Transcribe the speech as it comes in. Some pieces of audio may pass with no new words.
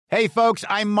Hey folks,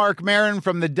 I'm Mark Maron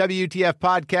from the WTF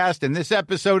Podcast, and this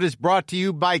episode is brought to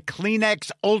you by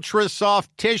Kleenex Ultra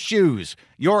Soft Tissues,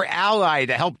 your ally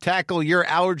to help tackle your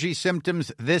allergy symptoms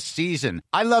this season.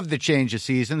 I love the change of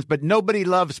seasons, but nobody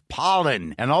loves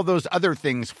pollen and all those other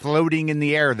things floating in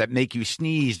the air that make you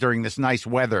sneeze during this nice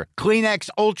weather. Kleenex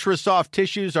Ultra Soft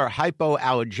Tissues are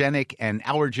hypoallergenic and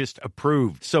allergist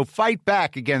approved, so fight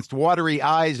back against watery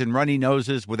eyes and runny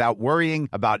noses without worrying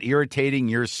about irritating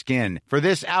your skin. For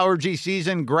this allergy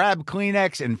season, grab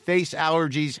Kleenex and face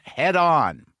allergies head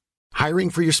on. Hiring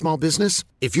for your small business?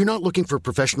 If you're not looking for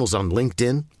professionals on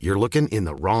LinkedIn, you're looking in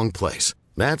the wrong place.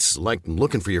 That's like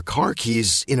looking for your car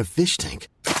keys in a fish tank.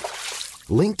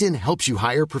 LinkedIn helps you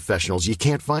hire professionals you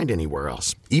can't find anywhere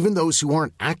else, even those who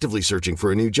aren't actively searching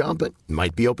for a new job but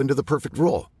might be open to the perfect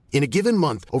role. In a given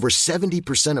month, over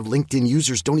 70% of LinkedIn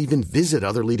users don't even visit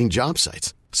other leading job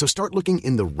sites. So start looking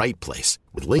in the right place.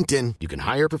 With LinkedIn, you can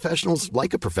hire professionals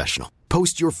like a professional.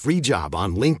 Post your free job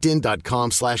on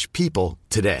linkedin.com/people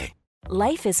today.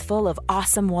 Life is full of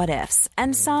awesome what-ifs,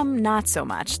 and some not so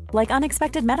much, like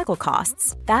unexpected medical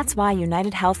costs. That's why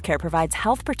United Healthcare provides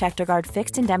Health Protector Guard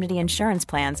fixed indemnity insurance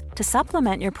plans to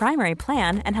supplement your primary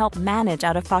plan and help manage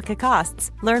out-of-pocket costs.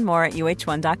 Learn more at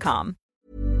uh1.com.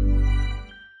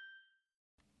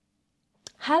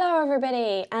 Hello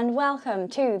everybody and welcome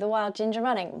to the Wild Ginger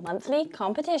Running monthly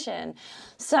competition.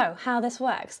 So how this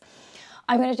works,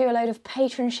 I'm going to do a load of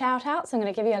patron shout outs. I'm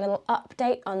going to give you a little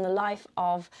update on the life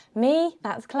of me,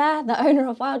 that's Claire, the owner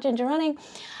of Wild Ginger Running,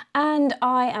 and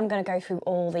I am going to go through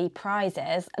all the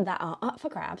prizes that are up for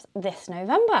grabs this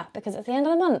November because it's the end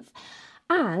of the month.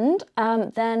 And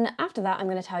then after that I'm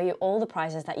going to tell you all the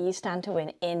prizes that you stand to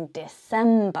win in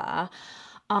December.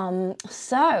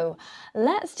 So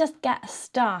let's just get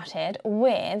started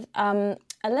with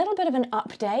a little bit of an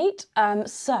update.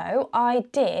 So I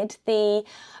did the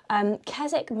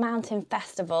Keswick Mountain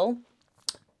Festival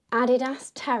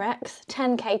Adidas Terex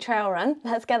 10k trail run,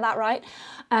 let's get that right,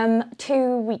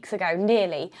 2 weeks ago,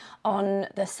 nearly, on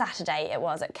the Saturday it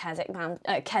was at Keswick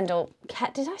Kendall,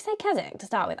 did I say Keswick to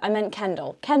start with? I meant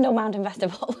Kendall Mountain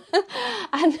Festival.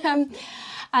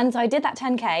 And so I did that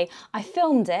 10k, I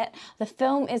filmed it, the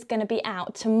film is going to be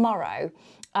out tomorrow.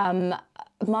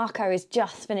 Marco is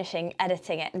just finishing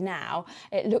editing it now.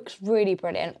 It looks really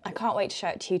brilliant. I can't wait to show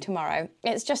it to you tomorrow.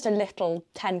 It's just a little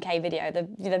 10k video.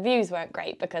 The views weren't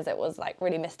great because it was like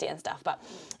really misty and stuff, but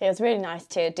it was really nice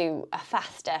to do a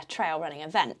faster trail running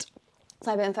event.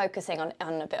 So I've been focusing on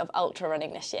a bit of ultra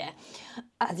running this year,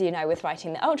 as you know, with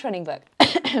writing the ultra running book.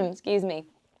 Excuse me.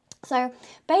 So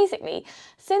basically,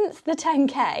 since the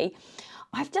 10k,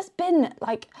 I've just been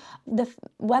like,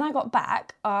 when I got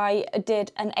back, I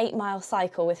did an 8-mile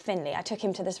cycle with Finley. I took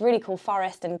him to this really cool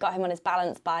forest and got him on his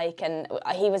balance bike, and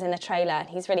he was in the trailer, and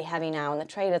he's really heavy now, and the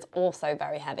trailer's also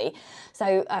very heavy.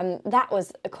 So that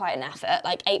was quite an effort,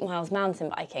 like 8 miles mountain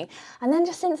biking. And then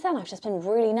just since then, I've just been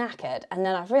really knackered. And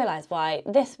then I've realised why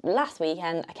this last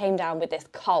weekend, I came down with this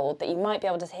cold that you might be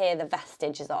able to hear the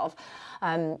vestiges of,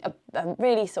 a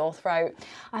really sore throat.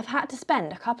 I've had to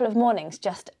spend a couple of mornings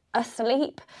just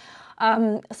asleep.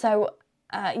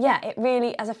 It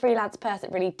really, as a freelance person,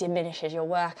 it really diminishes your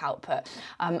work output.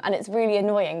 And it's really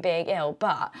annoying being ill.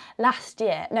 But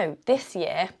this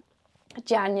year,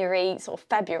 January, sort of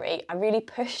February, I really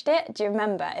pushed it. Do you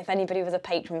remember? If anybody was a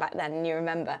patron back then and you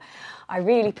remember, I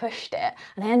really pushed it.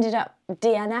 And I ended up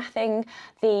DNFing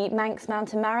the Manx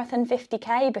Mountain Marathon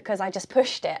 50k because I just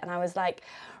pushed it. And I was like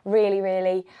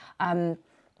really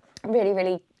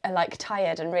like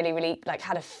tired and really like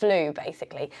had a flu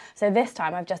basically. So this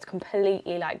time I've just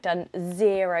completely like done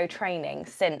zero training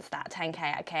since that 10k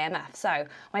at KMF. So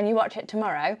when you watch it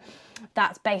tomorrow,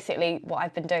 that's basically what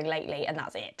I've been doing lately, and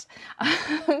that's it.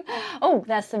 Oh,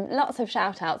 there's lots of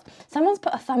shout outs. Someone's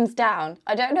put a thumbs down.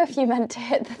 I don't know if you meant to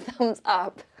hit the thumbs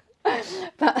up,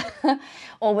 but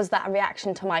or was that a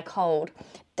reaction to my cold?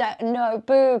 No,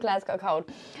 boo, Claire's got a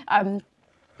cold.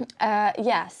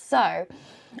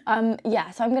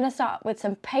 So I'm going to start with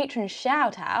some patron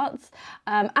shout-outs,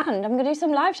 and I'm going to do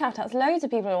some live shout-outs. Loads of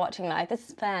people are watching live. This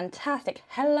is fantastic.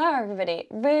 Hello, everybody.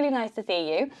 Really nice to see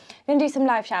you. I'm going to do some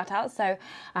live shout-outs, so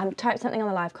type something on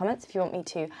the live comments if you want me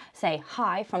to say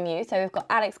hi from you. So we've got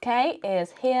Alex K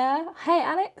is here. Hey,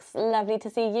 Alex. Lovely to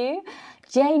see you.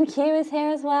 Jane Q is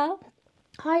here as well.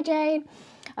 Hi, Jane.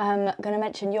 I'm going to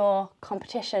mention your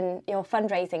competition, your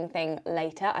fundraising thing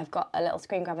later. I've got a little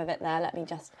screen grab of it there. Let me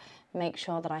just make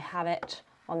sure that I have it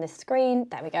on this screen.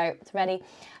 There we go, it's ready.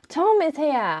 Tom is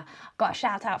here. Got a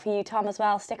shout out for you, Tom, as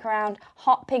well. Stick around.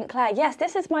 Hot Pink Claire. Yes,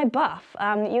 this is my buff.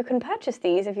 You can purchase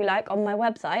these if you like on my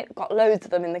website. Got loads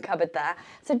of them in the cupboard there.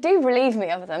 So do relieve me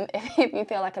of them if you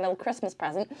feel like a little Christmas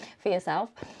present for yourself.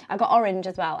 I've got orange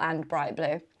as well and bright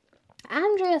blue.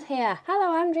 Andrea's here.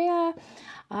 Hello, Andrea.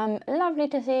 Lovely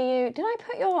to see you. Did I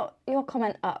put your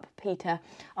comment up, Peter?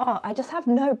 Oh, I just have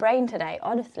no brain today,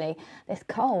 honestly. This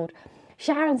cold.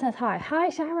 Sharon says hi. Hi,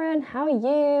 Sharon. How are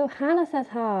you? Hannah says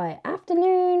hi.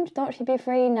 Afternoon. Thought she'd be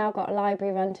free. Now got a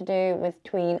library run to do with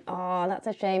Tween. Oh, that's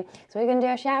a shame. So we're going to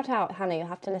do a shout out, Hannah. You'll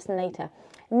have to listen later.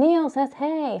 Neil says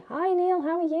hey. Hi, Neil.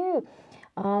 How are you?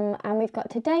 And we've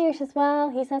got Tadeusz as well.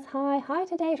 He says hi. Hi,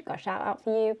 Tadeusz. Got a shout out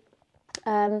for you.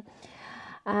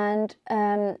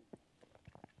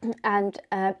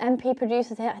 MP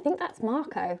producers here. I think that's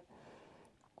Marco.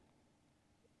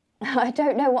 I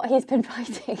don't know what he's been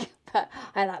writing, but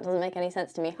that doesn't make any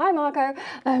sense to me. Hi, Marco.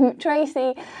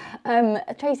 Tracy.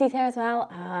 Tracy's here as well.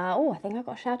 I think I've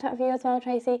got a shout out for you as well,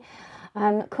 Tracy.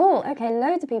 Cool. Okay,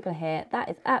 loads of people here. That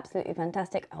is absolutely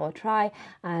fantastic. I will try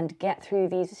and get through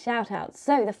these shout outs.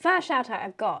 So the first shout out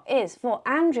I've got is for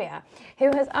Andrea,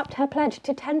 who has upped her pledge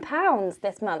to £10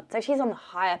 this month. So she's on the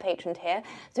higher patron tier.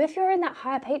 So if you're in that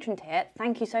higher patron tier,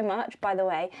 thank you so much, by the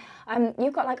way.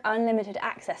 You've got like unlimited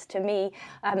access to me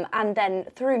and then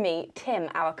through me, Tim,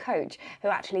 our coach, who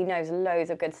actually knows loads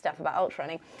of good stuff about ultra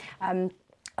running.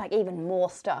 Like even more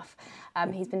stuff.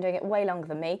 He's been doing it way longer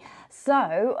than me.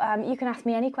 So you can ask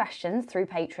me any questions through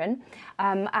Patreon.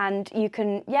 And you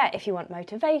can, if you want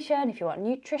motivation, if you want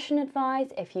nutrition advice,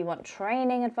 if you want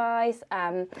training advice,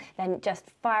 then just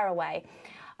fire away.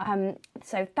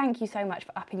 So thank you so much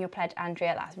for upping your pledge,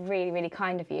 Andrea. That's really, really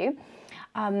kind of you.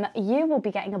 You will be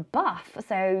getting a buff.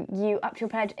 So you upped your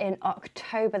pledge in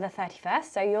October the 31st.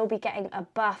 So you'll be getting a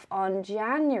buff on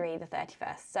January the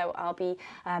 31st. So I'll be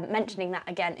mentioning that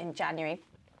again in January.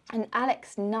 And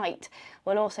Alex Knight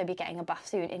will also be getting a buff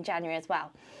soon in January as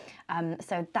well.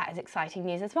 So that is exciting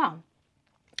news as well.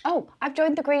 Oh, I've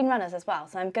joined the Green Runners as well.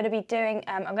 So I'm going to be doing,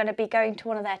 I'm going to be going to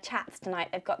one of their chats tonight.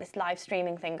 They've got this live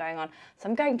streaming thing going on. So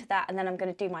I'm going to that and then I'm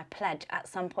going to do my pledge at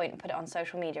some point and put it on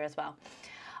social media as well.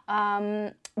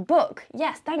 Book.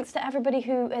 Yes, thanks to everybody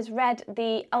who has read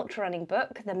the ultra running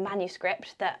book, the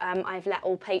manuscript that I've let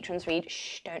all patrons read.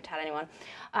 Shh, don't tell anyone.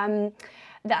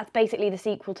 That's basically the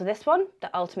sequel to this one,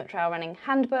 the Ultimate Trail Running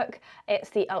Handbook.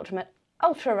 It's the Ultimate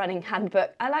Ultra Running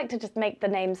Handbook. I like to just make the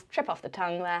names trip off the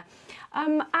tongue there.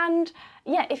 And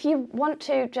yeah, if you want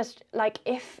to just like,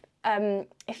 I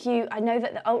know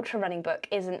that the ultra running book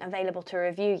isn't available to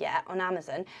review yet on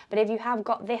Amazon, but if you have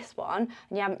got this one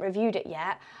and you haven't reviewed it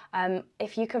yet,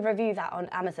 if you could review that on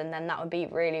Amazon, then that would be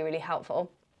really, really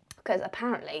helpful, because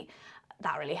apparently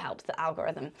that really helps the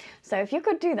algorithm. So if you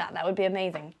could do that, that would be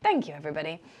amazing. Thank you,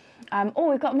 everybody.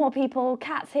 We've got more people.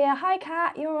 Kat's here. Hi,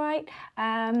 Kat. You all right?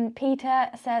 Peter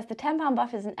says the £10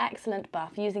 buff is an excellent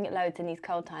buff. Using it loads in these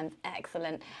cold times.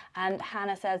 Excellent. And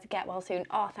Hannah says get well soon.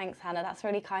 Oh, thanks, Hannah. That's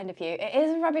really kind of you. It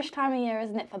is a rubbish time of year,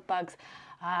 isn't it, for bugs?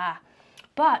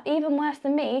 But even worse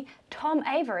than me, Tom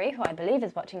Avery, who I believe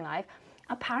is watching live,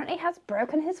 apparently has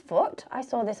broken his foot. I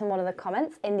saw this in one of the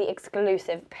comments in the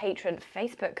exclusive patron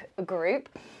Facebook group,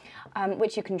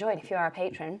 which you can join if you are a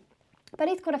patron. But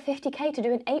he's got a 50k to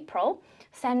do in April,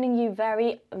 sending you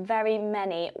very, very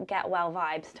many get well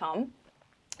vibes, Tom.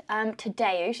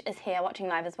 Tadeusz is here watching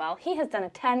live as well. He has done a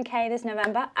 10k this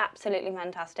November, absolutely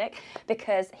fantastic,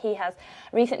 because he has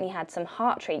recently had some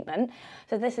heart treatment.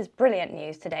 So this is brilliant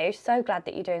news, Tadeusz. So glad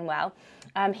that you're doing well.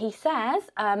 He says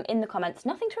in the comments,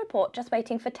 nothing to report, just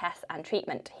waiting for tests and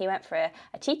treatment. He went for a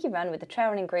cheeky run with the trail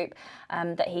running group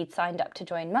that he'd signed up to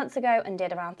join months ago and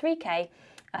did around 3k.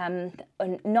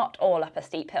 Not all up a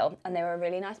steep hill, and they were a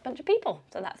really nice bunch of people,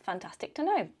 so that's fantastic to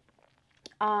know.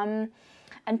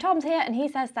 And Tom's here and he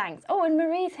says thanks. Oh, and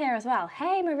Marie's here as well.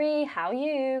 Hey Marie, how are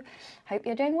you? Hope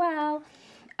you're doing well.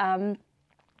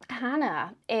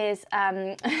 Hannah is,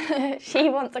 she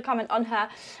wants a comment on her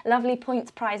lovely points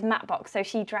prize map box. So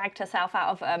she dragged herself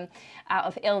out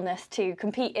of illness to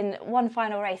compete in one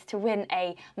final race to win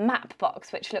a map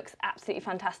box, which looks absolutely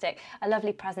fantastic. A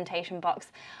lovely presentation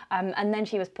box. And then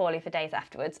she was poorly for days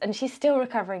afterwards. And she's still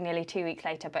recovering nearly 2 weeks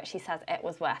later, but she says it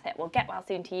was worth it. We'll get well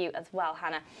soon to you as well,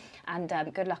 Hannah. And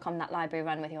good luck on that library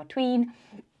run with your tween.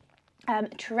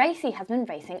 Tracy has been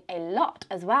racing a lot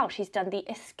as well. She's done the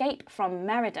Escape from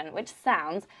Meriden, which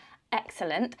sounds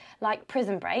excellent, like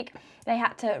Prison Break. They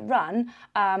had to run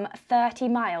 30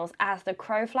 miles as the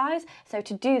crow flies. So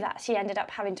to do that, she ended up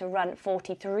having to run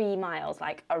 43 miles,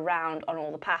 like around on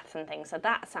all the paths and things. So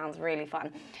that sounds really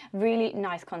fun. Really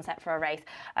nice concept for a race.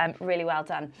 Really well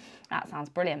done. That sounds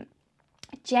brilliant.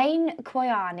 Jane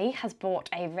Koyani has bought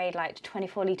a Raidlight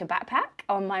 24-litre backpack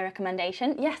on my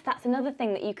recommendation. Yes, that's another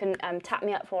thing that you can tap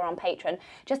me up for on Patreon.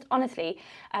 Just honestly,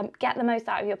 get the most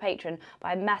out of your Patreon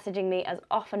by messaging me as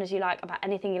often as you like about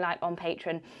anything you like on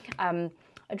Patreon. I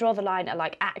draw the line at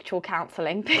like actual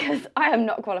counselling because I am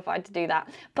not qualified to do that.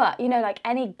 But, you know, like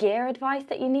any gear advice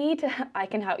that you need, I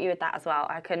can help you with that as well.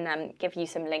 I can give you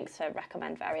some links to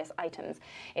recommend various items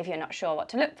if you're not sure what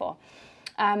to look for.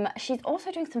 She's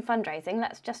also doing some fundraising.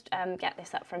 Let's just get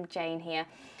this up from Jane here.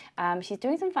 She's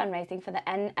doing some fundraising for the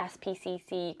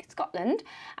NSPCC Scotland,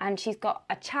 and she's got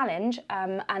a challenge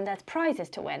and there's prizes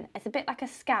to win. It's a bit like a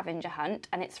scavenger hunt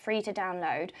and it's free to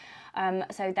download.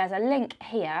 So there's a link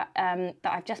here that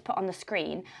I've just put on the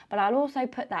screen, but I'll also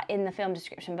put that in the film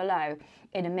description below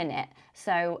in a minute.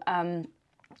 So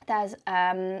there's...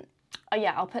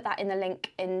 I'll put that in the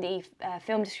link in the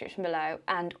film description below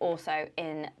and also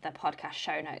in the podcast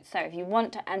show notes. So if you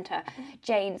want to enter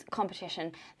Jane's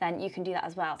competition, then you can do that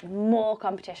as well. More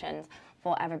competitions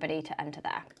for everybody to enter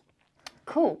there.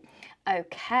 Cool.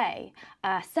 Okay.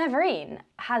 Severine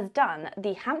has done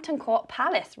the Hampton Court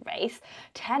Palace race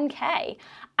 10K,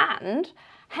 and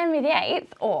Henry VIII,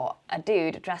 or a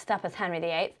dude dressed up as Henry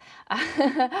VIII,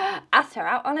 asked her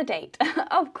out on a date.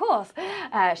 Of course,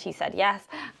 she said yes,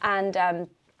 and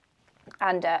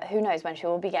who knows when she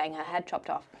will be getting her head chopped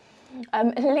off.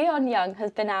 Leon Young has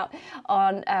been out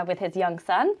on with his young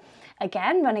son,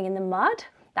 again running in the mud.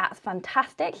 That's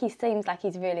fantastic. He seems like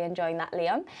he's really enjoying that,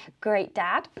 Leon. Great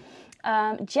dad.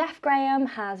 Jeff Graham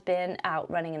has been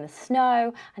out running in the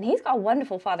snow, and he's got a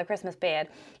wonderful Father Christmas beard.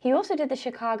 He also did the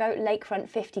Chicago Lakefront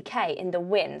 50K in the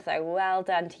wind, so well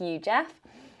done to you, Jeff.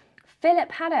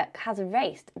 Philip Haddock has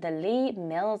raced the Lee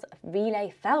Mills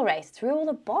Relay Fell Race through all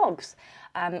the bogs,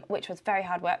 which was very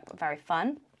hard work, but very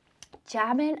fun.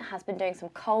 Jamin has been doing some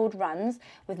cold runs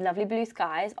with lovely blue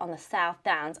skies on the South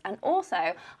Downs, and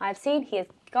also I've seen he has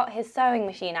got his sewing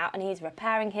machine out and he's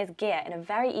repairing his gear in a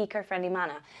very eco-friendly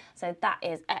manner, so that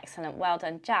is excellent. Well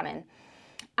done, Jamin.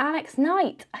 Alex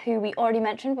Knight, who we already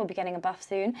mentioned will be getting a buff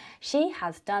soon, she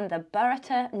has done the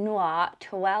Burrata Noir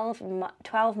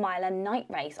 12-miler night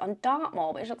race on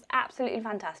Dartmoor, which looks absolutely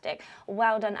fantastic.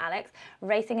 Well done, Alex.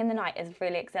 Racing in the night is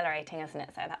really exhilarating, isn't it?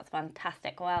 So that's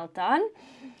fantastic. Well done.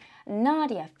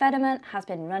 Nadia Federman has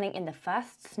been running in the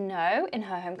first snow in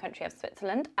her home country of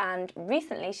Switzerland, and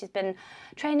recently she's been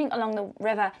training along the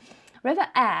River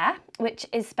Aire, which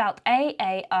is spelt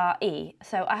A-A-R-E.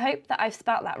 So I hope that I've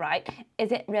spelt that right.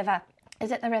 Is it the River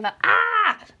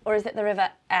or is it the River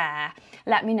Aire?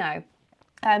 Let me know.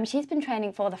 She's been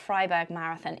training for the Freiburg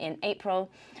Marathon in April,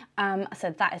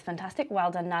 so that is fantastic. Well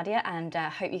done, Nadia, and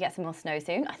hope you get some more snow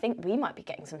soon. I think we might be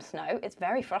getting some snow. It's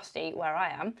very frosty where I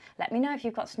am. Let me know if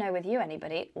you've got snow with you,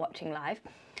 anybody watching live.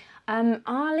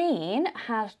 Arlene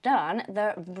has done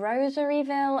the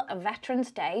Rosaryville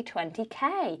Veterans Day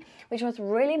 20K, which was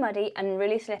really muddy and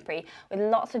really slippery with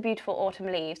lots of beautiful autumn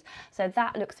leaves. So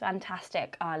that looks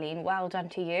fantastic, Arlene. Well done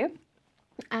to you.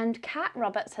 And Kat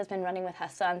Roberts has been running with her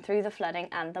son through the flooding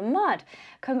and the mud.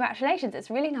 Congratulations, it's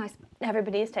really nice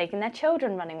everybody is taking their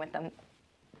children running with them.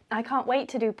 I can't wait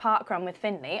to do parkrun with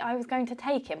Finley. I was going to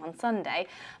take him on Sunday,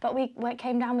 but we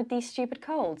came down with these stupid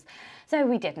colds, so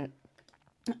we didn't.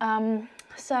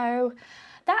 So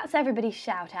that's everybody's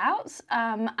shout outs,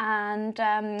 and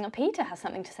Peter has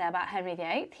something to say about Henry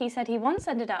VIII. He said he once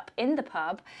ended up in the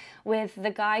pub with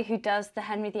the guy who does the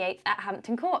Henry VIII at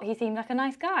Hampton Court. He seemed like a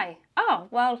nice guy. Oh,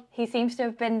 well, he seems to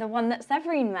have been the one that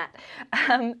Severine met.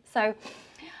 So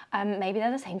maybe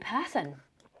they're the same person.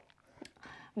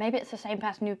 Maybe it's the same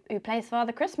person who plays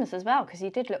Father Christmas as well, because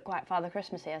he did look quite Father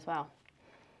Christmassy as well.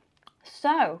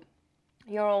 So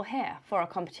you're all here for a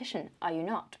competition, are you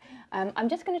not? I'm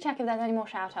just going to check if there's any more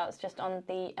shout-outs just on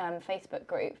the Facebook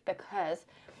group, because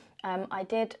I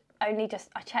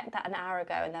checked that an hour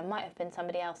ago and there might have been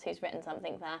somebody else who's written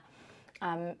something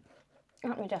there.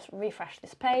 Let me just refresh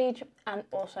this page and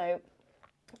also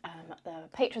the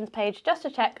patrons page just to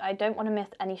check. I don't want to miss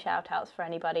any shout-outs for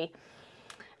anybody.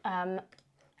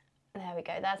 There we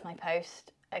go, there's my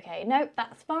post. Okay, nope,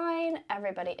 that's fine.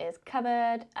 Everybody is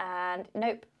covered, and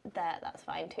nope, that's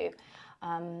fine too.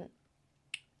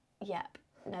 Yep,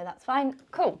 no, that's fine.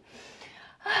 Cool.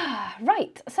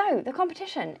 Right, so the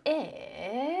competition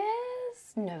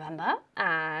is November,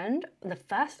 and the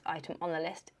first item on the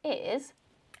list is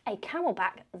a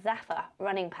Camelback Zephyr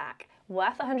running pack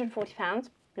worth £140.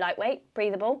 lightweight,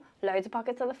 breathable, loads of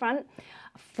pockets at the front,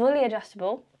 fully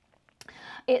adjustable.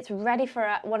 It's ready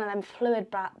for one of them fluid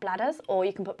bladders, or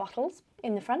you can put bottles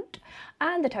in the front,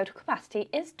 and the total capacity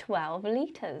is 12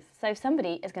 litres. So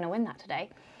somebody is going to win that today.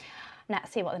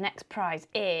 Let's see what the next prize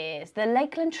is. The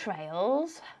Lakeland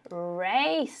Trails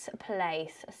Race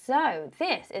Place. So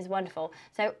this is wonderful.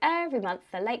 So every month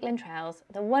the Lakeland Trails,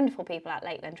 the wonderful people at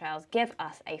Lakeland Trails, give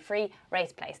us a free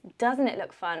race place. Doesn't it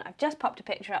look fun? I've just popped a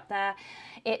picture up there.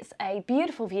 It's a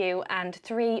beautiful view and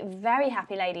 3 very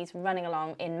happy ladies running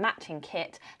along in matching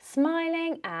kit,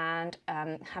 smiling and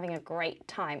having a great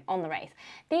time on the race.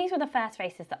 These were the first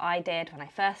races that I did when I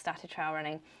first started trail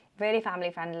running. Really family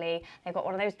friendly. They've got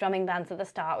one of those drumming bands at the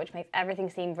start, which makes everything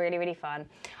seem really, really fun.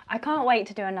 I can't wait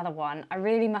to do another one. I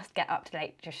really must get up to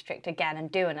Lake District again and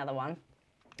do another one.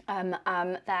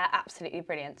 They're absolutely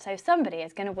brilliant. So somebody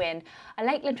is going to win a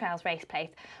Lakeland Trails race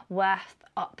place worth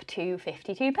up to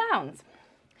 £52.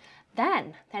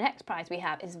 Then the next prize we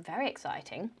have is very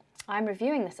exciting. I'm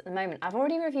reviewing this at the moment. I've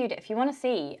already reviewed it. If you want to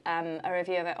see a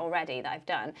review of it already that I've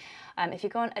done, if you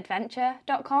go on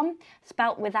adventure.com,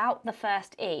 spelt without the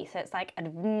first E, so it's like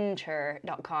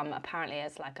adventure.com. Apparently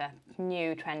it's like a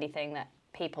new trendy thing that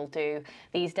people do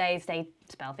these days. They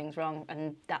spell things wrong,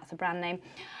 and that's a brand name.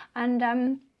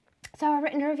 And so I've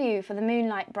written a review for the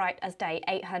Moonlight Bright as Day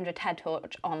 800 head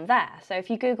torch on there. So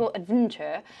if you Google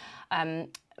adventure,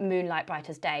 Moonlight Bright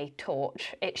as Day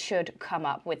torch, it should come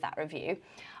up with that review.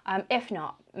 If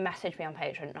not, message me on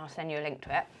Patreon and I'll send you a link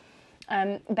to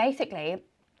it. Basically,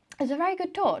 it's a very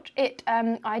good torch.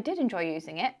 I did enjoy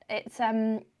using it. It's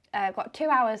got 2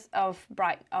 hours of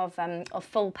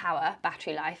full power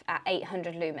battery life at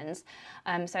 800 lumens,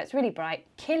 so it's really bright.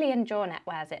 Killian Jornet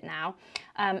wears it now,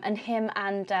 and him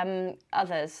and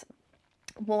others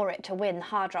wore it to win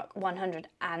Hard Rock 100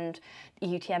 and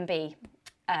UTMB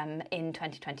in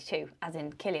 2022, as in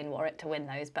Killian wore it to win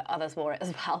those, but others wore it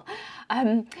as well.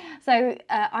 So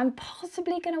I'm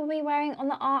possibly going to be wearing on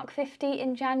the Arc 50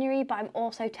 in January, but I'm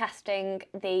also testing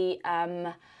the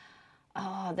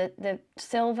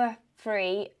silver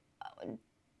free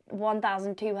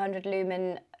 1200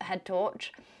 lumen head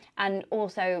torch, and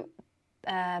also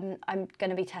I'm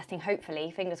going to be testing, hopefully,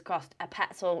 fingers crossed, a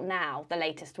Petzl Now, the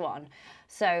latest one.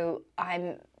 So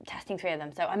I'm testing 3 of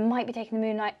them. So I might be taking the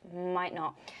Moonlight, might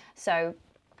not. So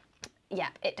yeah,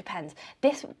 it depends.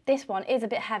 This one is a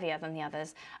bit heavier than the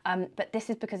others, but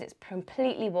this is because it's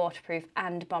completely waterproof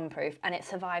and bomb-proof, and it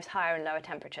survives higher and lower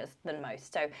temperatures than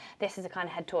most. So this is the kind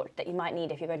of head torch that you might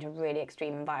need if you're going to really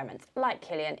extreme environments, like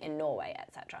Killian in Norway,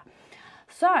 etc.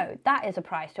 So that is a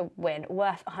prize to win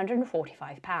worth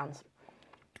 £145.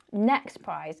 Next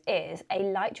prize is a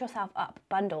Light Yourself Up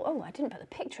bundle. Oh, I didn't put the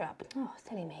picture up. Oh,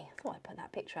 silly me. I thought I'd put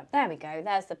that picture up. There we go.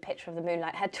 There's the picture of the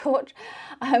Moonlight head torch.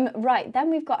 Right,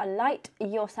 then we've got a Light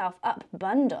Yourself Up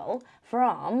bundle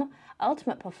from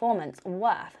Ultimate Performance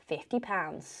worth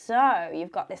 £50. So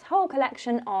you've got this whole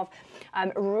collection of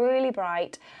really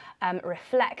bright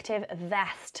reflective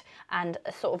vest and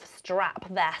a sort of strap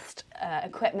vest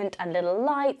equipment, and little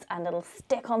lights and little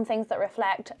stick-on things that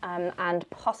reflect, and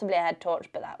possibly a head torch,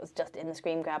 but that was just in the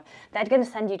screen grab. They're going to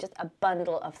send you just a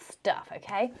bundle of stuff,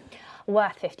 okay,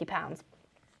 worth £50.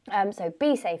 So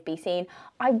be safe, be seen.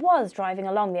 I was driving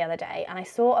along the other day and I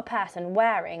saw a person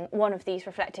wearing one of these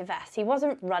reflective vests. He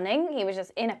wasn't running, he was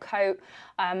just in a coat.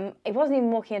 He wasn't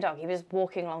even walking a dog, he was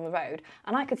walking along the road,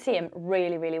 and I could see him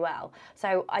really, really well.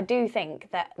 So I do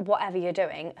think that whatever you're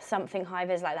doing, something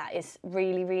high-vis like that is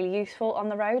really, really useful on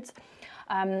the roads.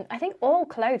 I think all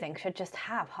clothing should just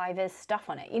have high-vis stuff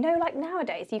on it. You know, like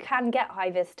nowadays you can get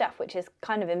high-vis stuff which is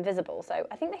kind of invisible, so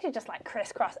I think they should just like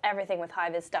crisscross everything with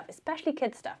high-vis stuff, especially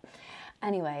kids stuff.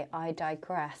 Anyway, I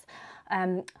digress.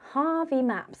 Harvey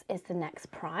Maps is the next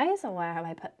prize, or where have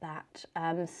I put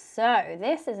that? So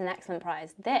this is an excellent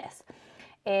prize. This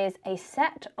is a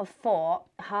set of 4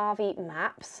 Harvey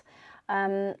Maps.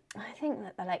 I think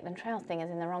that the Lakeland Trails thing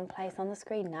is in the wrong place on the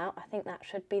screen now. I think that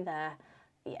should be there.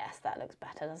 Yes, that looks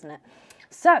better, doesn't it?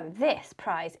 So this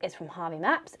prize is from Harvey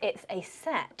Maps. It's a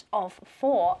set of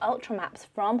 4 Ultra Maps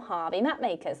from Harvey Map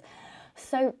Makers.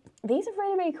 So these are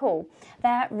really, really cool.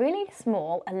 They're really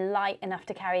small and light enough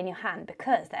to carry in your hand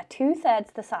because they're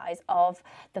 2/3 the size of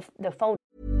the fold.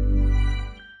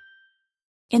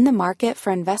 In the market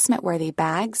for investment-worthy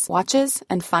bags, watches,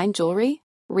 and fine jewelry,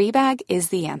 Rebag is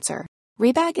the answer.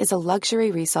 Rebag is a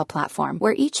luxury resale platform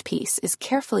where each piece is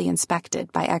carefully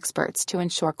inspected by experts to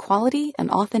ensure quality and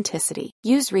authenticity.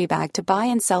 Use Rebag to buy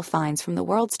and sell finds from the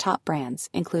world's top brands,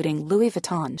 including Louis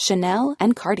Vuitton, Chanel,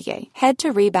 and Cartier. Head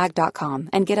to Rebag.com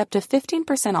and get up to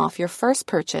 15% off your first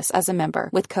purchase as a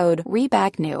member with code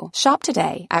REBAGNEW. Shop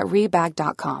today at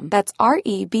Rebag.com. That's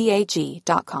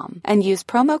REBAG.com. And use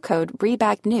promo code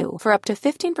REBAGNEW for up to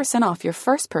 15% off your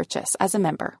first purchase as a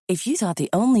member. If you thought the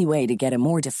only way to get a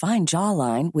more defined jawline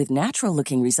with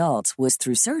natural-looking results was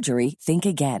through surgery, think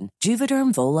again.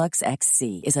 Juvederm Volux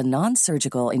XC is a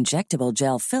non-surgical injectable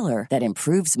gel filler that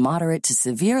improves moderate to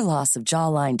severe loss of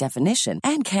jawline definition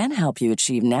and can help you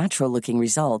achieve natural-looking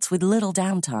results with little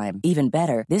downtime. Even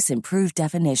better, this improved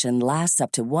definition lasts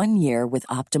up to 1 year with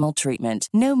optimal treatment.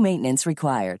 No maintenance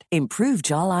required. Improve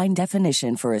jawline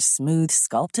definition for a smooth,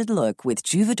 sculpted look with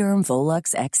Juvederm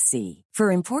Volux XC.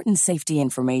 For important safety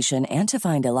information and to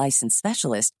find a licensed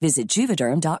specialist, visit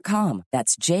Juvederm.com.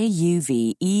 That's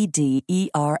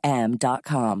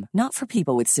JUVEDERM.com. Not for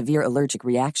people with severe allergic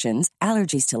reactions,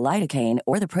 allergies to lidocaine,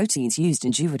 or the proteins used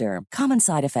in Juvederm. Common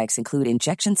side effects include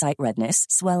injection site redness,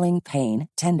 swelling, pain,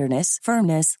 tenderness,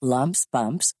 firmness, lumps,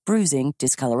 bumps, bruising,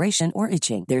 discoloration, or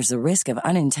itching. There's a risk of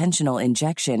unintentional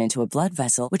injection into a blood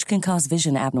vessel, which can cause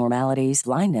vision abnormalities,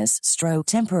 blindness, stroke,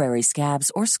 temporary scabs,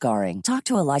 or scarring. Talk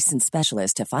to a licensed specialist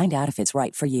to find out if it's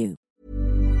right for you.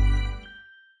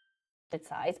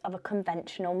 Size of a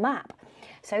conventional map.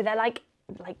 So they're like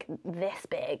this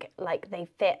big, like they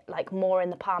fit like more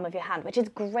in the palm of your hand, which is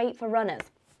great for runners.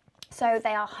 So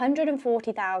they are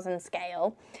 140,000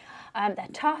 scale. They're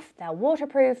tough, they're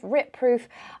waterproof, rip-proof,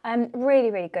 really,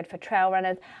 really good for trail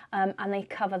runners, and they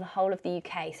cover the whole of the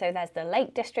UK. So there's the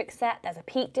Lake District set, there's a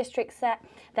Peak District set,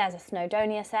 there's a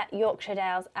Snowdonia set, Yorkshire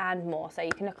Dales, and more. So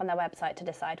you can look on their website to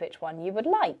decide which one you would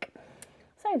like.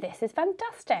 So this is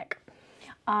fantastic.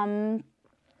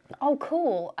 Oh,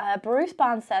 cool. Bruce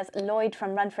Barnes says Lloyd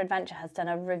from Run for Adventure has done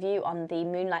a review on the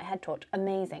Moonlight head torch.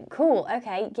 Amazing. Cool.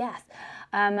 Okay, yes.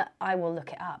 I will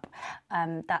look it up.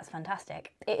 That's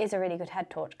fantastic. It is a really good head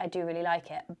torch. I do really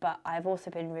like it, but I've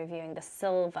also been reviewing the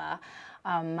silver,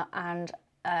 and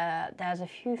there's a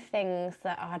few things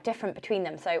that are different between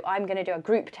them. So I'm going to do a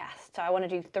group test. So I want to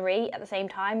do 3 at the same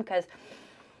time because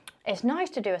it's nice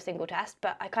to do a single test,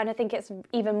 but I kind of think it's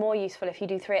even more useful if you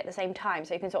do 3 at the same time,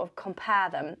 so you can sort of compare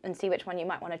them and see which one you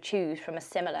might want to choose from a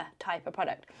similar type of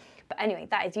product. But anyway,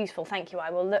 that is useful, thank you. I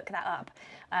will look that up.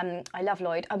 I love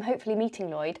Lloyd. I'm hopefully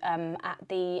meeting Lloyd at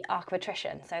the Arc of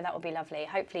Attrition, so that will be lovely.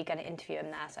 Hopefully going to interview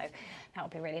him there, so that will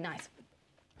be really nice.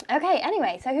 Okay,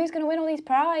 anyway, so who's going to win all these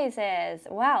prizes?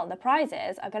 Well, the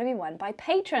prizes are going to be won by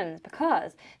patrons,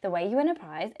 because the way you win a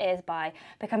prize is by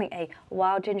becoming a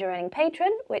Wild Ginger Running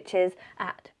patron, which is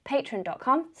at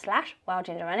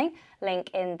patreon.com/wildgingerrunning, link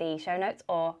in the show notes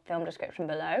or film description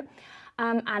below.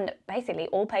 And basically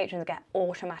all patrons get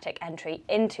automatic entry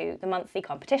into the monthly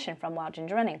competition from Wild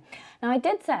Ginger Running. Now I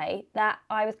did say that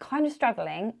I was kind of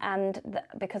struggling, and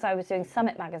because I was doing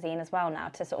Summit magazine as well now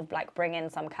to sort of like bring in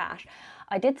some cash,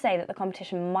 I did say that the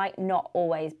competition might not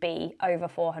always be over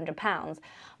 £400.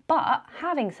 But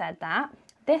having said that,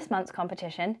 this month's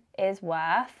competition is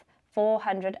worth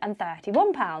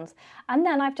 £431. And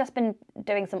then I've just been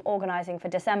doing some organising for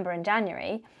December and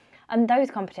January, and those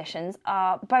competitions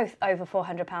are both over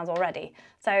 £400 already.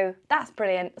 So that's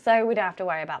brilliant. So we don't have to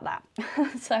worry about that.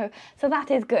 so that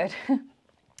is good.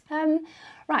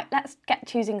 Right, let's get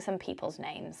choosing some people's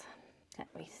names.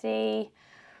 Let me see.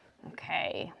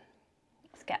 Okay,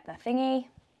 let's get the thingy.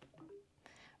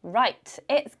 Right,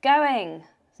 it's going.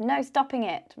 There's no stopping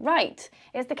it. Right,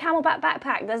 it's the Camelback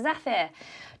backpack, the Zephyr,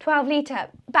 12-litre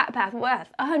backpack worth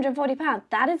 £140.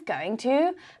 That is going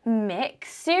to Mick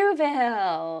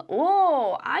Suville.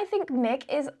 Whoa, I think Mick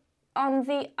is on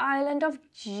the island of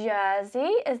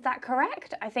Jersey. Is that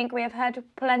correct? I think we have heard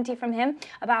plenty from him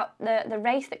about the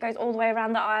race that goes all the way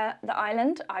around the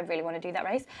island. I really want to do that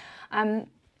race.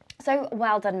 So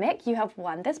well done, Mick. You have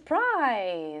won this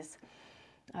prize.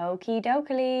 Okie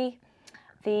dokie.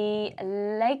 The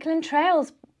Lakeland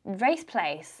Trails race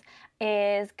place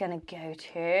is going to go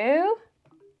to...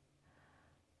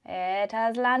 It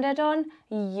has landed on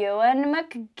Ewan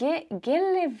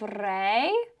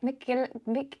McGillivray. Ewan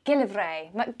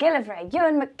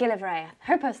McGillivray. I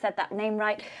hope I said that name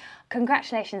right.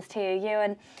 Congratulations to you,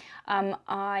 Ewan.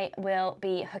 I will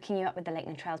be hooking you up with the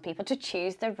Lakeland Trails people to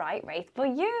choose the right race for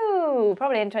you.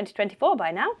 Probably in 2024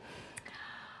 by now.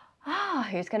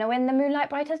 Who's going to win the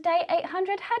Moonlight Brightest Day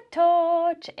 800 head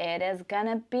torch? It is going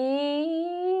to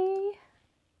be...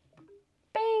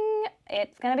 Bing!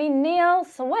 It's going to be Neil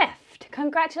Swift.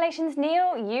 Congratulations,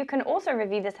 Neil. You can also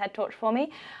review this head torch for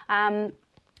me.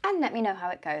 and let me know how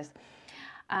it goes.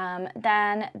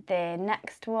 Then the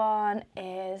next one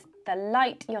is the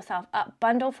Light Yourself Up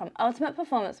bundle from Ultimate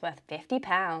Performance worth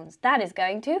 £50. That is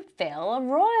going to Phil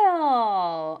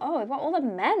Royal. Oh, we've got all the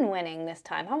men winning this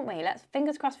time, haven't we? Let's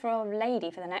fingers crossed for a lady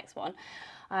for the next one.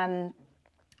 And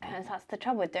that's the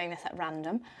trouble with doing this at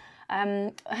random.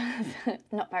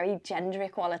 Not very gender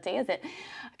equality, is it?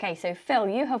 Okay, so Phil,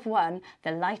 you have won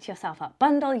the Light Yourself Up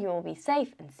bundle. You will be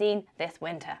safe and seen this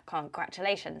winter.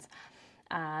 Congratulations.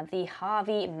 The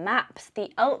Harvey Maps,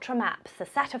 the Ultra Maps, the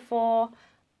set of 4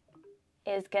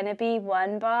 is going to be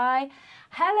won by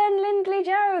Helen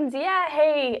Lindley-Jones.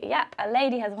 Yay! Yep, a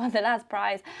lady has won the last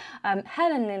prize.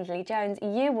 Helen Lindley-Jones,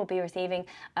 you will be receiving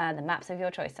the maps of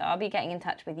your choice. So I'll be getting in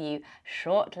touch with you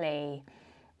shortly.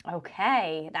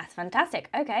 Okay, that's fantastic.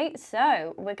 Okay,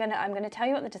 so I'm gonna tell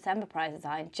you what the December prizes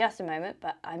are in just a moment,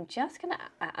 but I'm just gonna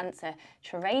answer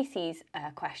Tracy's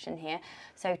question here.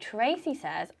 So Tracy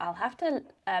says I'll have to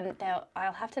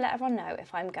let everyone know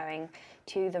if I'm going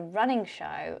to the running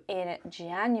show in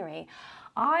January.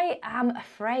 I am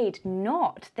afraid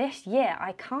not this year.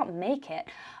 I can't make it.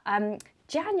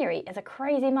 January is a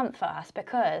crazy month for us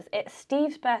because it's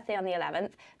Steve's birthday on the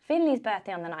 11th, Finley's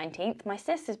birthday on the 19th, my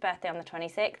sister's birthday on the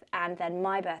 26th, and then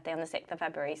my birthday on the 6th of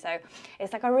February. So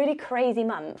it's like a really crazy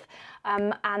month.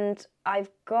 And I've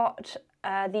got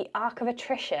the Arc of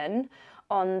Attrition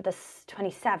on the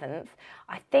 27th.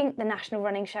 I think the National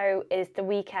Running Show is the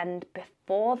weekend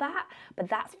before that, but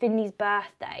that's Finley's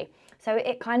birthday. So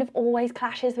it kind of always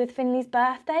clashes with Finley's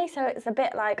birthday. So it's a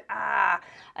bit like,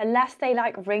 unless they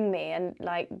like ring me and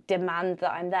like demand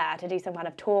that I'm there to do some kind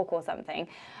of talk or something,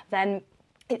 then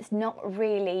it's not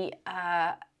really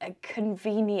a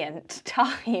convenient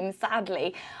time,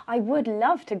 sadly. I would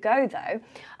love to go though.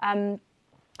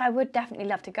 I would definitely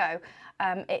love to go.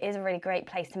 It is a really great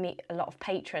place to meet a lot of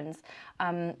patrons,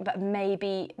 but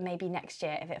maybe next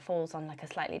year if it falls on like a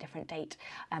slightly different date,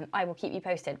 I will keep you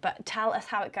posted. But tell us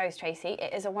how it goes, Tracy.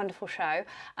 It is a wonderful show,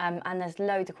 and there's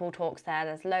loads of cool talks there.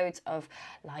 There's loads of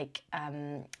like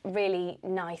really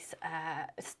nice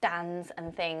stands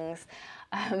and things,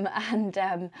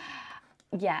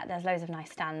 yeah, there's loads of nice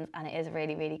stands, and it is a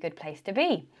really, really good place to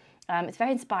be. It's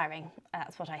very inspiring.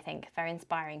 That's what I think. Very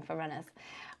inspiring for runners.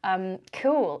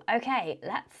 Cool. Okay,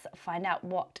 let's find out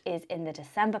what is in the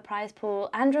December prize pool.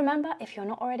 And remember, if you're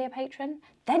not already a patron,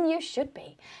 then you should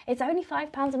be. It's only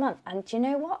 £5 a month. And do you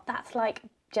know what? That's like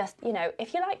just, you know,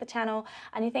 if you like the channel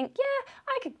and you think, yeah,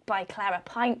 I could buy Claire a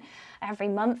pint every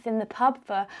month in the pub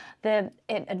for the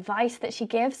advice that she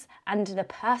gives and the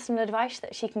personal advice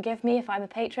that she can give me if I'm a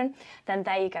patron, then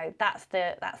there you go. That's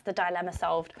the dilemma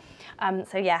solved.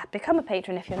 So yeah, become a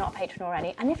patron if you're not a patron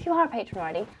already. And if you are a patron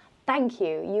already, thank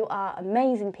you. You are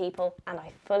amazing people and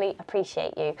I fully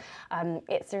appreciate you.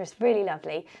 It's just really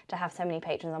lovely to have so many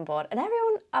patrons on board. And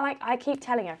everyone, I keep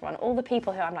telling everyone, all the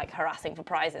people who I'm like harassing for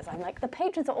prizes, I'm like, the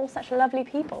patrons are all such lovely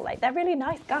people. Like, they're really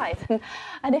nice guys.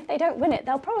 And if they don't win it,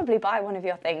 they'll probably buy one of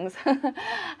your things.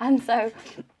 And so,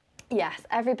 yes,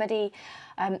 everybody,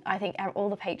 I think all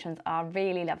the patrons are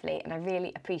really lovely and I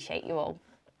really appreciate you all.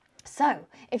 So,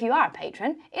 if you are a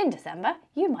patron in December,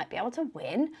 you might be able to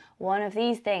win one of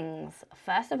these things.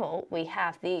 First of all, we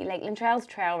have the Lakeland Trails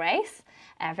Trail Race.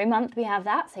 Every month we have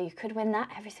that, so you could win that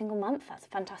every single month. That's a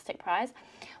fantastic prize.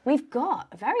 We've got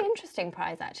a very interesting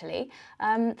prize, actually.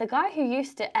 The guy who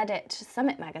used to edit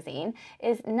Summit magazine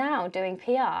is now doing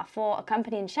PR for a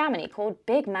company in Chamonix called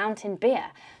Big Mountain Beer.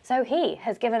 So he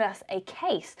has given us a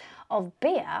case of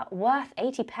beer worth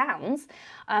 £80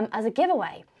 as a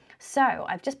giveaway. So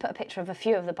I've just put a picture of a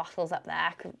few of the bottles up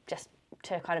there just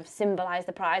to kind of symbolise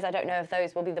the prize. I don't know if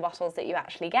those will be the bottles that you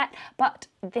actually get, but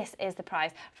this is the prize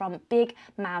from Big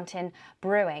Mountain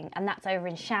Brewing, and that's over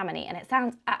in Chamonix, and it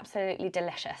sounds absolutely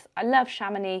delicious. I love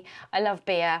Chamonix, I love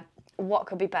beer. What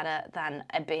could be better than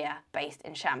a beer based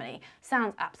in Chamonix?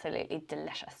 Sounds absolutely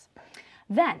delicious.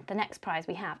 Then the next prize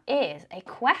we have is a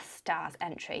Quest Stars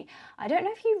entry. I don't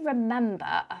know if you remember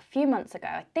a few months ago,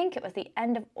 I think it was the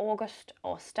end of August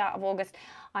or start of August,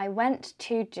 I went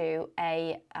to do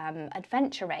a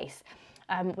adventure race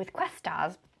with Quest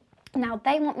Stars. Now,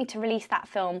 they want me to release that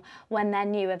film when their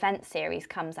new event series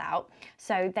comes out,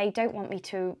 so they don't want me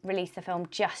to release the film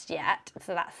just yet,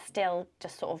 so that's still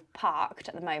just sort of parked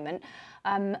at the moment.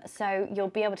 So you'll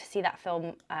be able to see that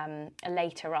film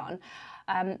later on.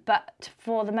 But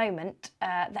for the moment,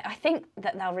 I think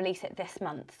that they'll release it this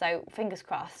month, so fingers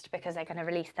crossed, because they're going to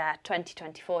release their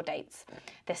 2024 dates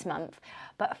this month.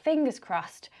 But fingers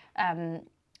crossed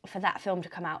for that film to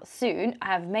come out soon.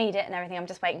 I have made it and everything, I'm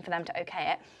just waiting for them to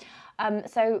okay it.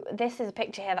 So this is a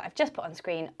picture here that I've just put on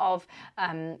screen of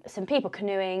some people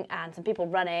canoeing and some people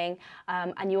running,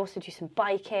 and you also do some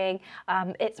biking.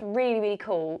 It's really, really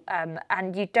cool,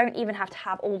 and you don't even have to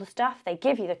have all the stuff. They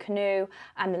give you the canoe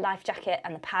and the life jacket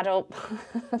and the paddle.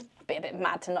 Be a bit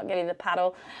mad to not give you the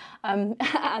paddle. And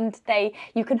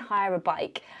you can hire a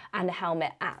bike and a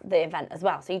helmet at the event as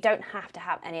well. So you don't have to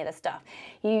have any of the stuff.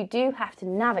 You do have to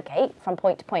navigate from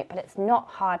point to point, but it's not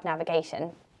hard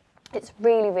navigation. It's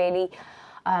really, really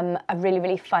a really,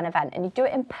 really fun event, and you do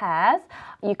it in pairs.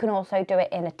 You can also do it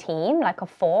in a team, like a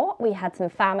 4. We had some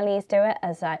families do it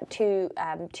as two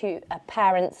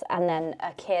parents and then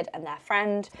a kid and their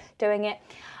friend doing it.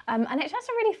 And it's just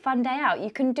a really fun day out.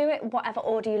 You can do it whatever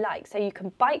order you like. So you can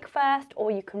bike first, or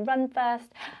you can run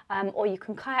first, or you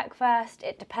can kayak first.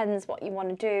 It depends what you want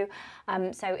to do.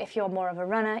 So if you're more of a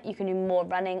runner, you can do more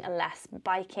running and less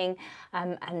biking,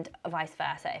 and vice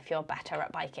versa if you're better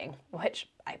at biking, which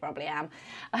I probably am.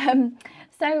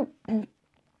 So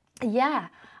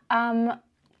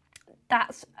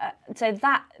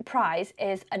that prize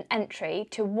is an entry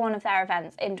to one of their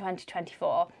events in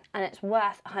 2024, and it's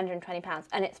worth £120,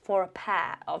 and it's for a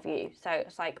pair of you. So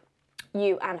it's like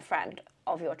you and a friend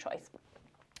of your choice.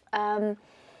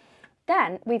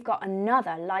 Then we've got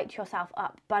another Light Yourself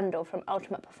Up bundle from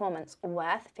Ultimate Performance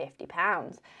worth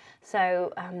 £50.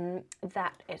 So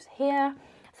that is here.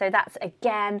 So that's,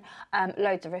 again,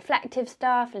 loads of reflective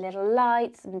stuff, little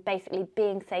lights, and basically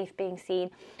being safe, being seen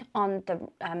on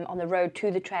the road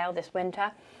to the trail this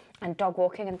winter, and dog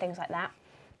walking and things like that.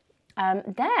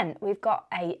 Then we've got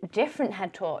a different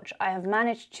head torch. I have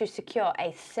managed to secure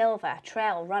a silver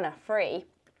Trail Runner free.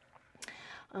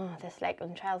 Oh, this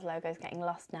Lakeland Trails logo is getting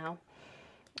lost now.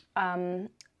 A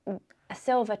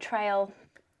silver trail...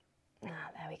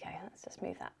 there we go. Let's just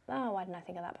move that. Oh, why didn't I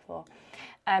think of that before?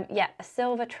 A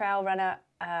silver Trail Runner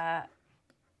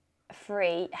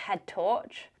free head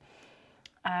torch.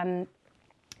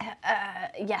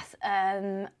 Yes.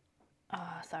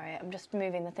 Sorry, I'm just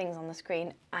moving the things on the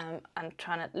screen and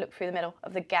trying to look through the middle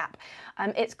of the gap.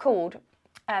 It's called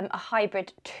a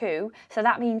Hybrid 2. So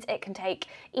that means it can take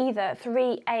either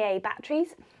 3 AA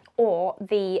batteries or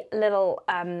the little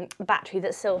battery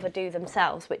that Silver do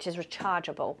themselves, which is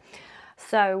rechargeable.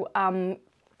 So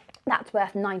that's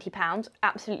worth £90.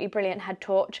 Absolutely brilliant head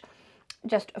torch.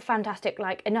 Just fantastic,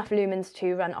 like enough lumens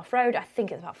to run off-road. I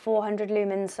think it's about 400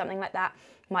 lumens, something like that.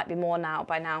 Might be more now,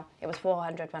 by now. It was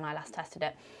 400 when I last tested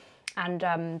it.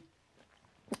 And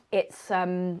it's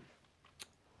a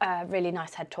really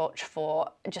nice head torch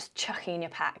for just chucking in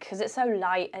your pack, because it's so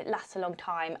light, it lasts a long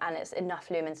time, and it's enough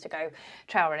lumens to go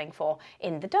trail running for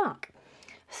in the dark.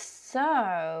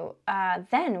 So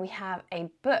then we have a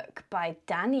book by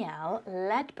Danielle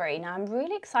Ledbury. Now I'm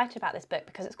really excited about this book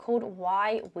because it's called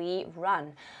Why We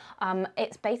Run.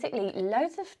 It's basically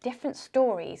loads of different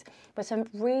stories with some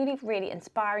really, really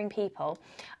inspiring people,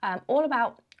 all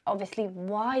about obviously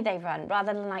why they run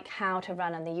rather than like how to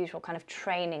run and the usual kind of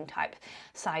training type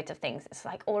sides of things. It's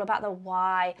like all about the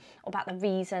why, about the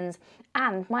reasons.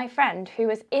 And my friend who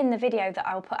was in the video that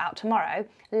I'll put out tomorrow,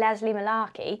 Leslie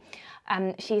Malarkey,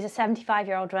 she's a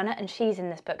 75-year-old runner and she's in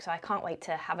this book, so I can't wait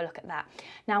to have a look at that.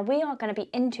 Now we are going to be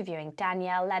interviewing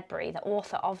Danielle Ledbury, the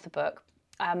author of the book,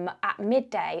 at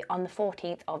midday on the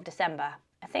 14th of December.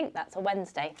 I think that's a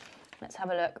Wednesday. Let's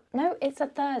have a look. No, it's a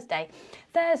Thursday.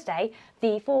 Thursday,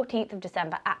 the 14th of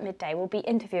December at midday, we'll be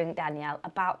interviewing Danielle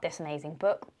about this amazing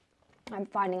book. I'm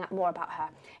finding out more about her.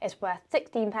 It's worth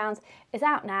 £16, it's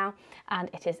out now,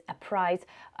 and it is a prize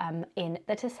in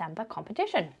the December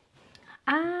competition.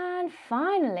 And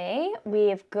finally,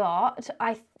 we've got,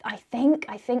 I think,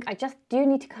 I just do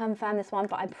need to confirm this one,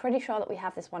 but I'm pretty sure that we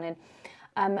have this one in.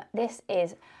 This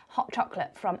is hot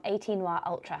chocolate from 18 Noir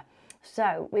Ultra.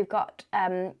 So we've got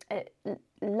a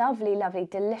lovely, lovely,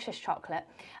 delicious chocolate.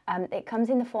 It comes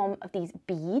in the form of these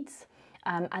beads,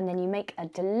 and then you make a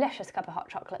delicious cup of hot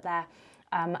chocolate there.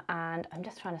 And I'm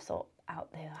just trying to sort out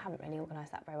I haven't really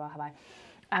organised that very well, have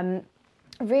I?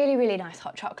 Really, really nice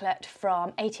hot chocolate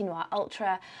from 18 Noir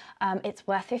Ultra. It's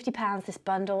worth £50, this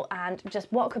bundle, and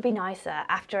just what could be nicer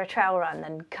after a trail run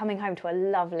than coming home to a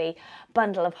lovely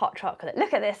bundle of hot chocolate.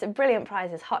 Look at this, brilliant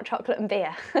prizes, hot chocolate and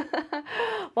beer.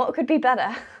 What could be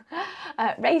better?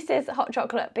 Races, hot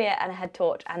chocolate, beer and a head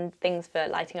torch, and things for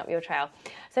lighting up your trail.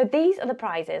 So these are the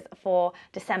prizes for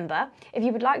December. If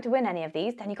you would like to win any of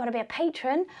these, then you've got to be a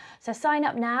patron. So sign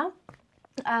up now.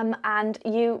 And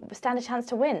you stand a chance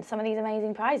to win some of these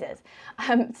amazing prizes.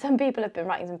 Some people have been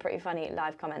writing some pretty funny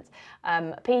live comments.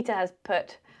 Peter has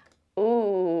put,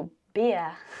 ooh,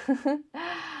 beer.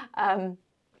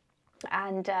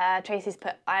 And Tracy's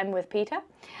put, I'm with Peter.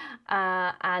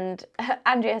 And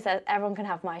Andrea says, everyone can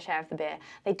have my share of the beer.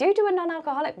 They do a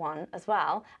non-alcoholic one as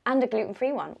well, and a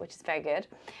gluten-free one, which is very good.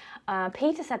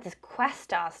 Peter said this Quest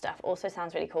Star stuff also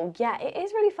sounds really cool. Yeah, it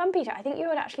is really fun, Peter. I think you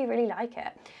would actually really like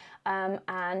it.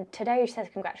 And today she says,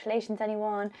 congratulations,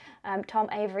 anyone. Tom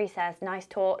Avery says, nice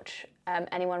torch.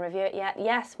 Anyone review it yet?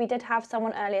 Yes, we did have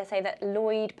someone earlier say that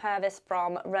Lloyd Purvis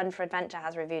from Run for Adventure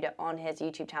has reviewed it on his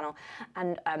YouTube channel.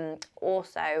 And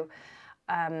also,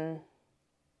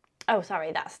 oh,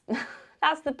 sorry, that's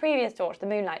that's the previous torch, the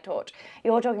Moonlight torch.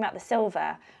 You're talking about the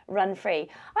silver Run Free.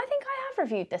 I think I have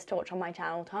reviewed this torch on my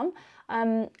channel, Tom.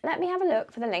 Let me have a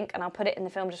look for the link and I'll put it in the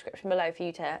film description below for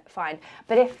you to find.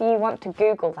 But if you want to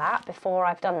Google that before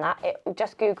I've done that,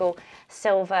 just Google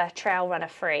Silver Trail Runner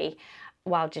Free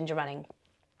Wild Ginger Running.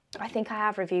 I think I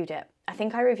have reviewed it. I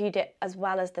think I reviewed it as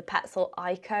well as the Petzl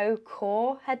Ico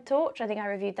Core head torch. I think I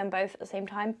reviewed them both at the same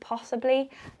time, possibly.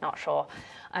 Not sure.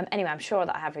 Anyway, I'm sure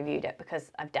that I have reviewed it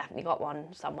because I've definitely got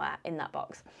one somewhere in that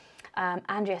box.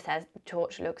 Andrea says the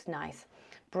torch looks nice.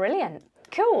 Brilliant.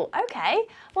 Cool. Okay.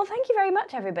 Well, thank you very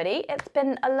much, everybody. It's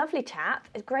been a lovely chat.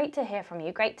 It's great to hear from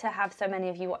you. Great to have so many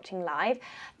of you watching live.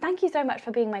 Thank you so much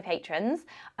for being my patrons.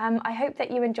 I hope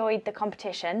that you enjoyed the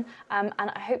competition and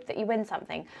I hope that you win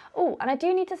something. Oh, and I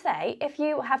do need to say, if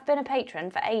you have been a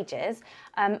patron for ages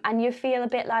and you feel a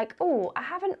bit like, oh, I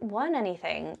haven't won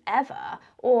anything ever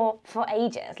or for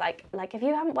ages, like if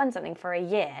you haven't won something for a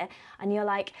year and you're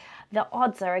like, the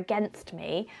odds are against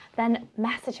me, then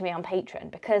message me on Patreon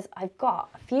because I've got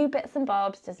a few bits and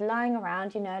bobs just lying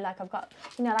around, like I've got,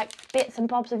 like bits and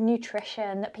bobs of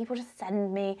nutrition that people just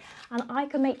send me and I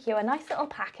can make you a nice little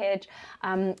package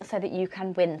so that you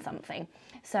can win something.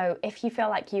 So if you feel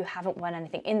like you haven't won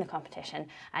anything in the competition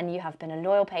and you have been a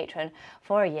loyal patron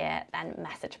for a year, then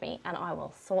message me and I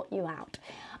will sort you out.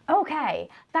 Okay,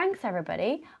 thanks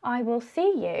everybody. I will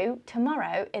see you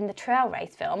tomorrow in the trail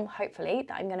race film, hopefully,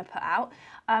 that I'm going to put out.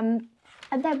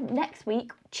 And then next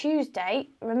week, Tuesday,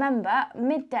 remember,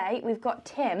 midday, we've got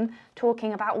Tim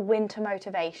talking about winter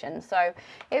motivation. So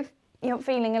if you're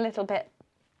feeling a little bit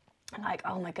like,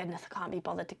 oh my goodness, I can't be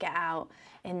bothered to get out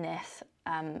in this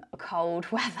cold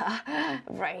weather,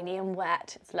 rainy and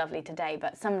wet. It's lovely today,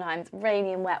 but sometimes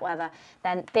rainy and wet weather,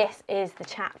 then this is the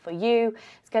chat for you.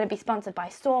 It's going to be sponsored by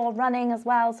Soar Running as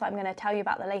well, so I'm going to tell you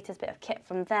about the latest bit of kit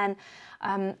from them.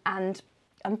 And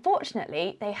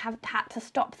unfortunately, they have had to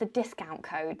stop the discount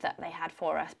code that they had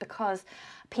for us because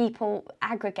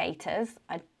aggregators,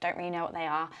 I don't really know what they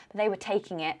are, but they were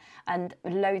taking it and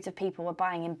loads of people were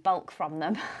buying in bulk from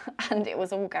them and it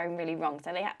was all going really wrong.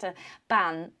 So they had to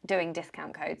ban doing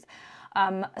discount codes.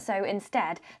 So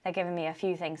instead, they're giving me a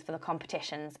few things for the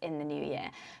competitions in the new year.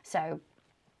 So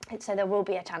there will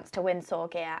be a chance to win Soar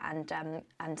gear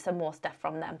and some more stuff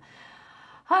from them.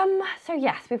 So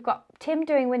yes, we've got Tim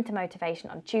doing winter motivation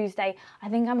on Tuesday. I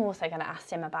think I'm also going to ask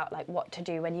Tim about what to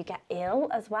do when you get ill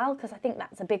as well, because I think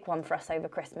that's a big one for us over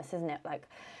Christmas, isn't it? Like,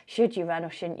 should you run or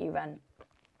shouldn't you run?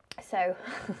 So,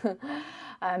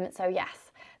 so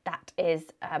yes, that's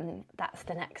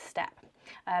the next step.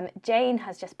 Jane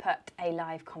has just put a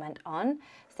live comment on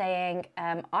saying,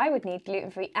 I would need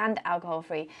gluten-free and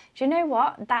alcohol-free. Do you know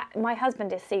what? My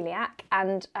husband is celiac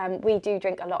and we do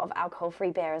drink a lot of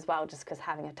alcohol-free beer as well, just because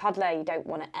having a toddler, you don't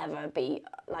want to ever be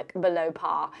below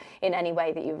par in any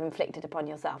way that you've inflicted upon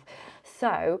yourself.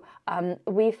 So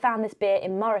we found this beer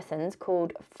in Morrison's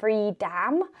called Free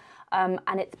Dam.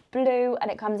 And it's blue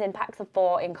and it comes in packs of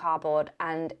 4 in cardboard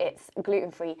and it's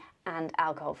gluten-free and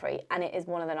alcohol-free and it is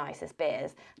one of the nicest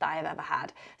beers that I have ever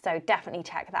had. So definitely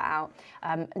check that out.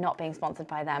 Not being sponsored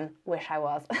by them, wish I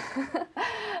was.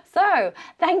 So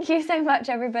thank you so much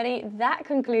everybody. That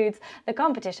concludes the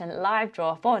competition live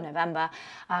draw for November.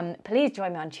 Please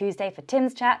join me on Tuesday for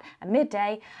Tim's chat at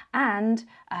midday and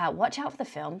watch out for the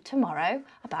film tomorrow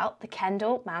about the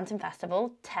Kendall Mountain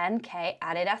Festival 10K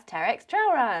Adidas Terrex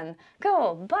Trail Run.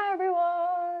 Cool. Bye,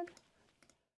 everyone.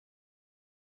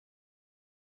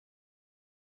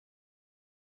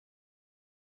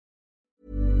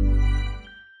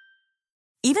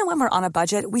 Even when we're on a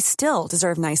budget, we still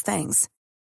deserve nice things.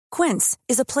 Quince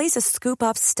is a place to scoop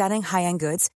up stunning high-end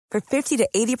goods for 50 to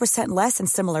 80% less than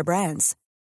similar brands.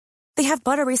 They have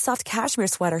buttery soft cashmere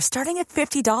sweaters starting at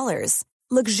 $50,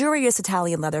 luxurious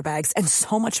Italian leather bags, and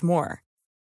so much more.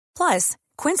 Plus,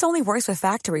 Quince only works with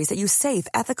factories that use safe,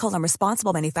 ethical, and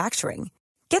responsible manufacturing.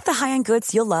 Get the high-end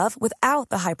goods you'll love without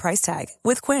the high price tag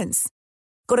with Quince.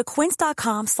 Go to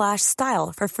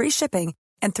quince.com/style for free shipping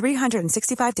and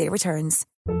 365-day returns.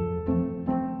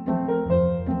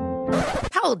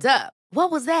 Hold up. What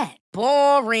was that?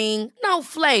 Boring. No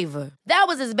flavor. That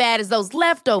was as bad as those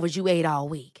leftovers you ate all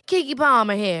week. Keke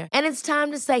Palmer here. And it's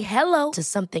time to say hello to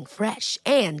something fresh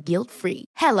and guilt-free.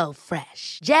 Hello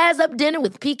Fresh. Jazz up dinner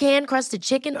with pecan-crusted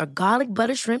chicken or garlic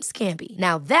butter shrimp scampi.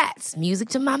 Now that's music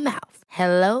to my mouth.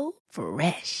 Hello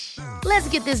Fresh. Let's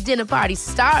get this dinner party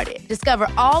started. Discover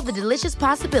all the delicious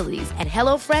possibilities at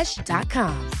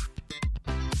HelloFresh.com.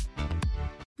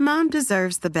 Mom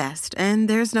deserves the best, and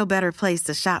there's no better place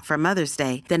to shop for Mother's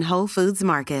Day than Whole Foods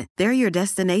Market. They're your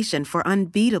destination for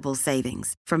unbeatable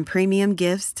savings, from premium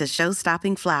gifts to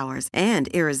show-stopping flowers and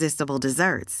irresistible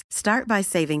desserts. Start by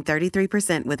saving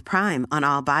 33% with Prime on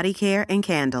all body care and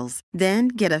candles. Then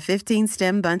get a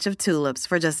 15-stem bunch of tulips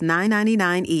for just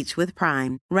 $9.99 each with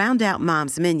Prime. Round out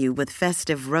Mom's menu with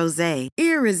festive rosé,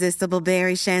 irresistible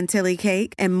berry chantilly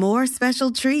cake, and more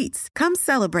special treats. Come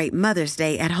celebrate Mother's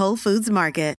Day at Whole Foods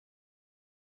Market.